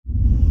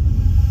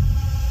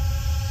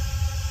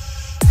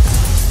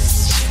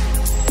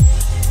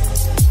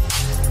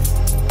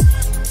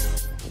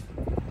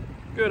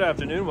Good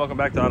afternoon, welcome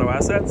back to Auto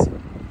Assets.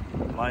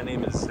 My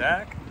name is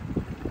Zach,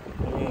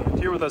 and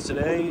here with us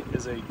today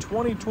is a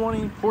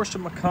 2020 Porsche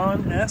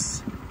Macan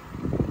S.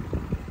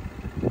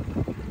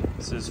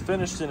 This is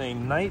finished in a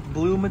night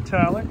blue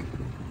metallic.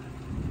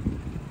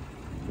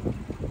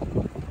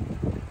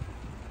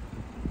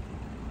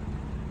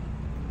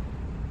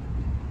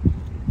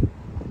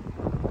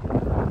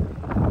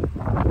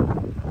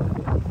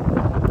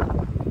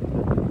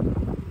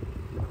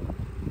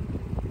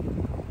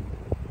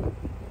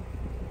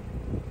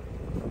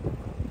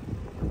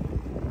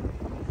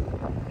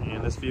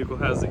 This vehicle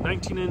has the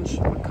 19-inch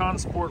Macan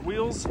Sport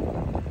wheels. And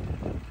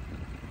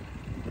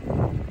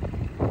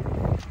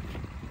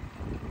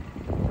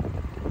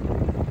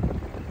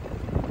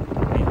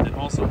it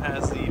also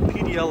has the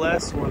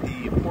PDLS, or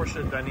the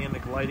Porsche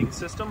Dynamic Lighting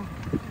System.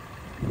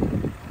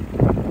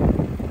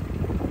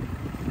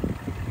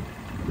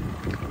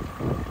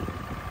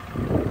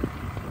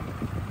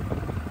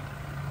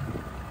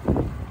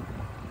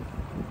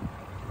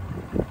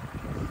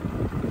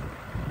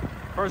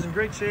 Car's in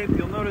great shape.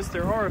 You'll notice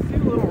there are a few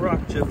little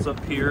rock chips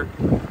up here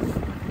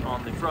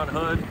on the front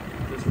hood,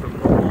 just from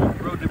normal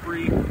road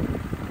debris,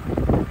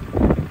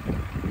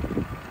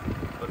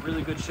 but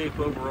really good shape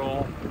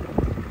overall.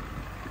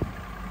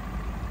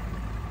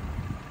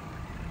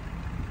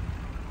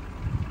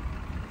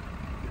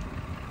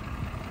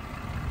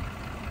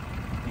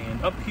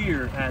 And up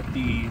here at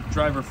the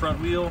driver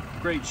front wheel,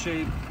 great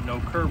shape, no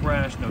curb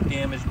rash, no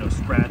damage, no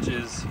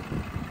scratches.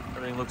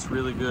 Everything looks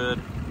really good.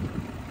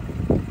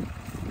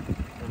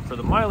 For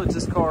the mileage,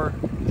 this car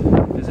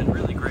is in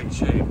really great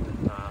shape.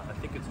 I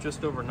think it's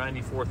just over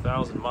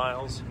 94,000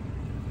 miles,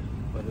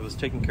 but it was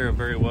taken care of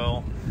very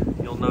well.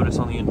 You'll notice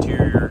on the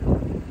interior,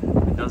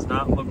 it does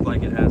not look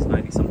like it has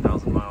 90-some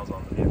thousand miles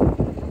on the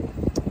vehicle.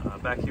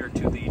 Back here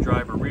to the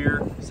driver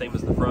rear, same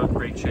as the front,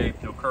 great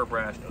shape, no curb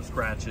rash, no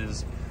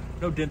scratches,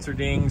 no dents or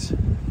dings.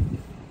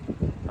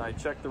 I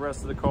checked the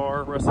rest of the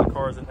car. The rest of the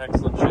car is in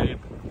excellent shape.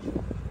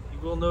 You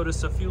will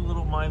notice a few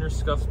little minor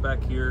scuffs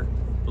back here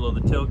below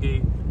the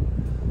tailgate.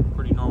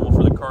 Pretty normal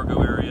for the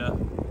cargo area,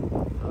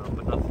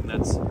 but nothing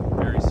that's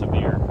very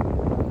severe.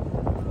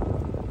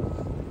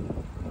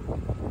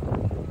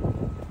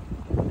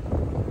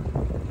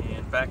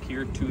 And back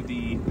here to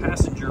the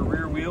passenger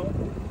rear wheel,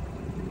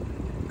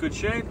 good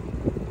shape,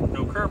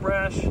 no curb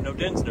rash, no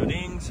dents, no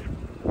dings.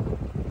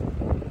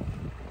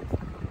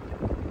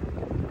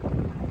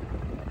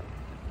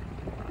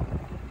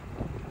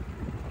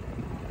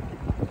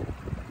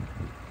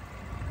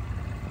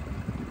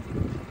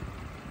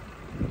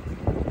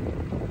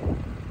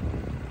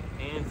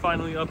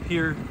 Finally, up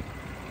here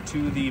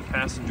to the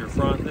passenger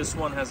front. This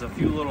one has a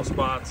few little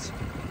spots.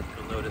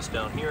 You'll notice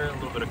down here a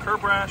little bit of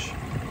curb rash.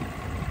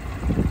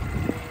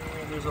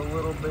 And there's a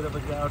little bit of a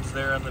gouge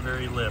there on the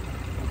very lip.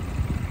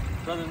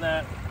 Other than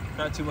that,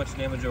 not too much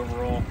damage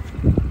overall.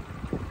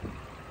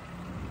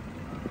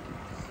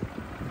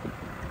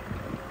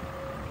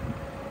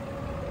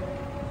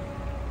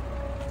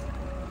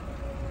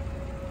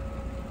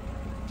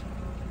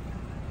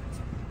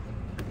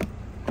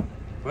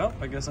 Well,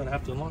 I guess I'd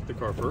have to unlock the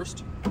car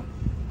first.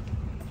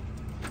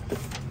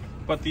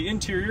 But the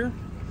interior,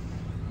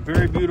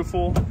 very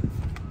beautiful.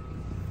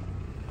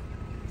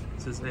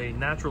 This is a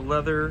natural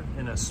leather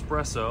in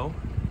Espresso.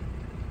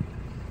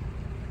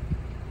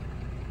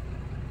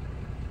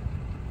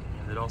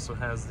 And it also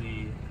has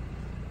the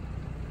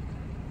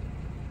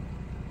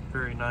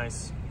very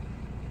nice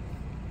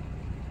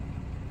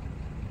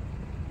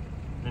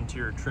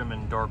interior trim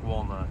in dark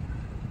walnut.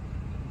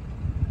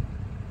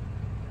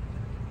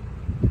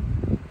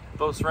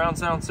 Bose surround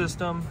sound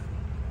system.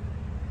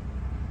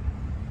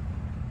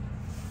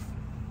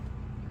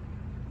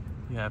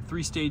 You have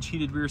 3-stage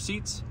heated rear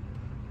seats,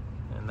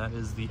 and that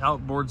is the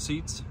outboard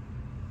seats.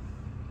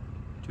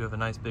 You do have a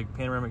nice big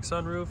panoramic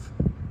sunroof.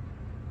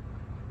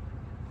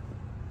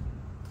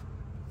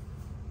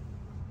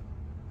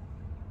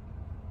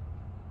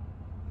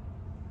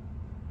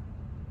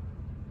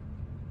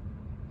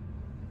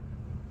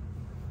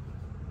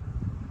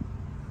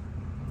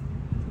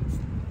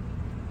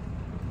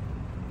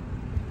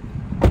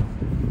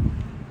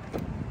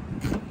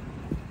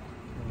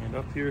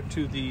 Up here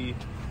to the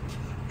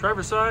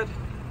driver's side,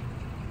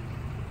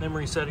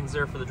 memory settings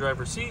there for the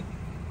driver's seat.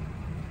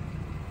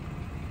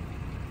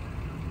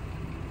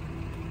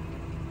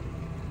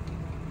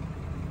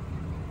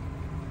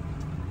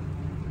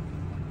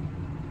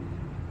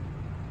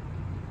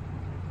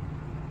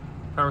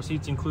 Power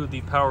seats include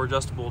the power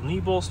adjustable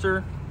knee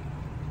bolster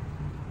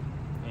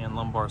and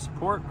lumbar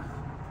support.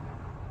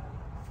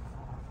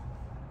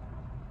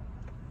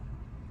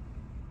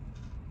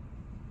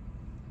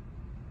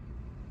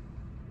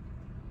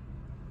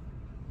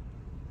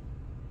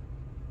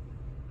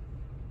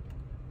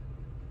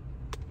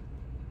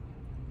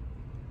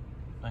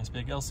 Nice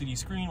big LCD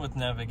screen with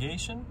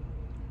navigation.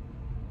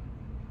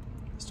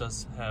 This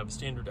does have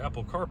standard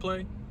Apple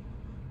CarPlay,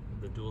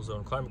 the dual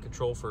zone climate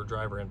control for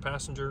driver and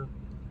passenger,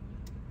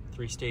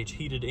 3-stage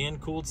heated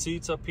and cooled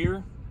seats up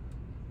here,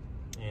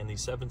 and the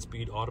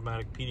 7-speed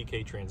automatic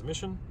PDK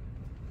transmission.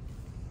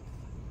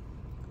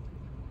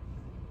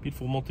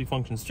 Beautiful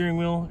multifunction steering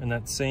wheel in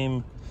that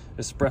same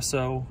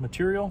Espresso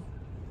material.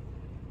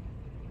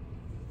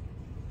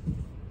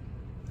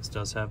 This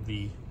does have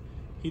the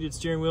heated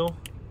steering wheel.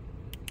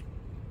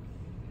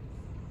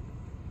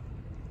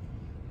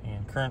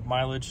 And current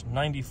mileage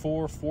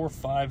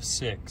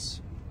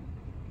 94,456.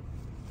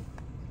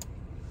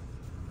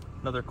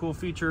 Another cool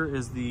feature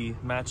is the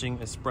matching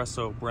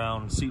Espresso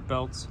brown seat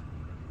belts.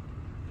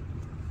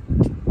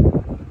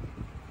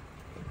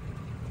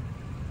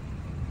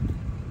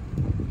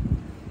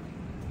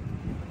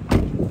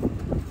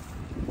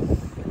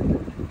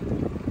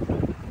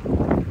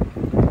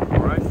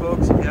 Alright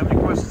folks, if you have any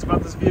questions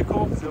about this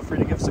vehicle, feel free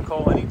to give us a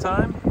call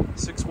anytime,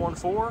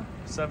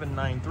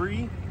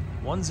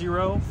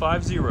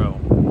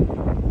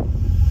 614-793-1050.